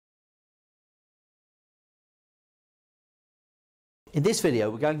In this video,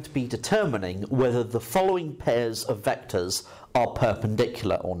 we're going to be determining whether the following pairs of vectors are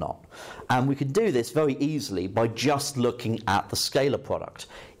perpendicular or not. And we can do this very easily by just looking at the scalar product.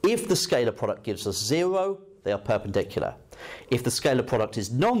 If the scalar product gives us 0, they are perpendicular. If the scalar product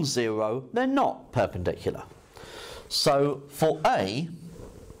is non-zero, they're not perpendicular. So for A,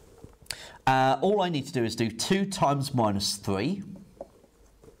 all I need to do is do 2 times minus 3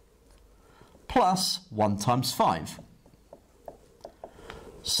 plus 1 times 5.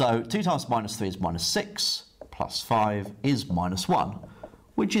 So 2 times minus 3 is minus 6, plus 5 is minus 1,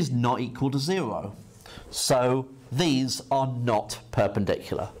 which is not equal to 0. So these are not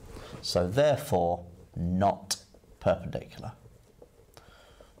perpendicular. So therefore, not perpendicular.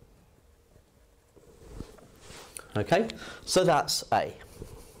 Okay, so that's A.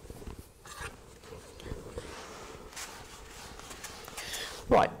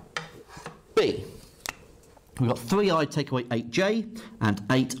 Right, B. We've got 3i take away 8j and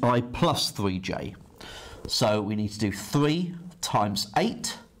 8i plus 3j. So we need to do 3 times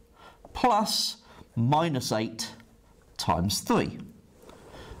 8 plus minus 8 times 3.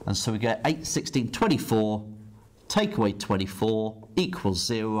 And so we get 8, 16, 24, take away 24 equals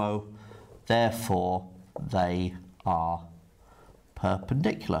 0. Therefore, they are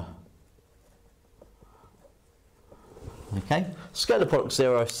perpendicular. Okay, scalar product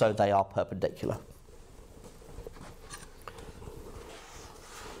 0, so they are perpendicular.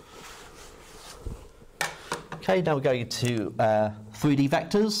 Okay, now we're going into 3D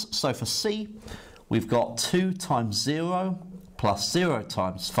vectors. So for C, we've got 2 times 0 plus 0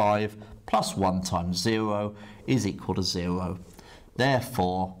 times 5 plus 1 times 0 is equal to 0.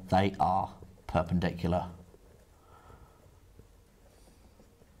 Therefore, they are perpendicular.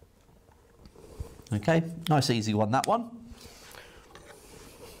 Okay, nice easy one, that one.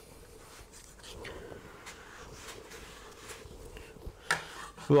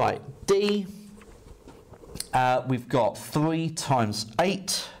 Right, D. We've got 3 times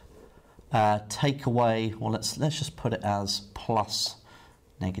 8, take away, well, let's just put it as plus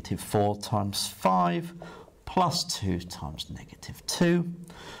negative 4 times 5, plus 2 times negative 2.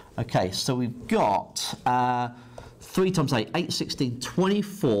 Okay, so we've got 3 times 8, 8, 16,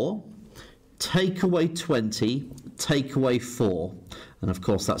 24, take away 20, take away 4. And of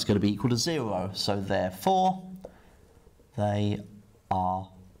course that's going to be equal to 0, so therefore they are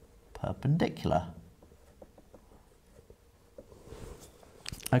perpendicular.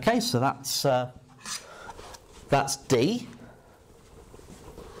 Okay, so that's D.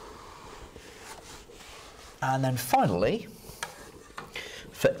 And then finally,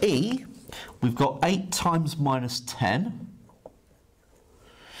 for E, we've got 8 times minus 10.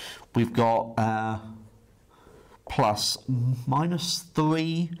 We've got plus minus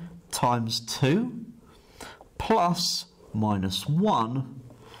 3 times 2 plus minus 1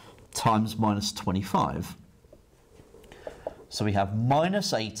 times minus 25. So we have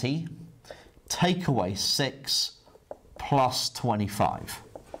minus 80, take away 6, plus 25.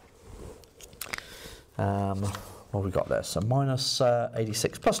 What have we got there? So minus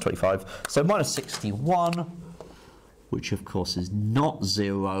 86 plus 25. So minus 61, which of course is not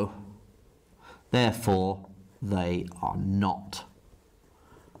 0. Therefore, they are not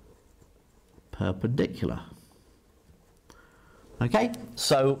perpendicular. Okay,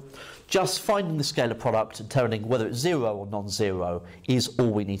 so just finding the scalar product and determining whether it's 0 or non-zero is all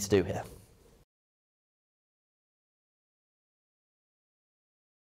we need to do here.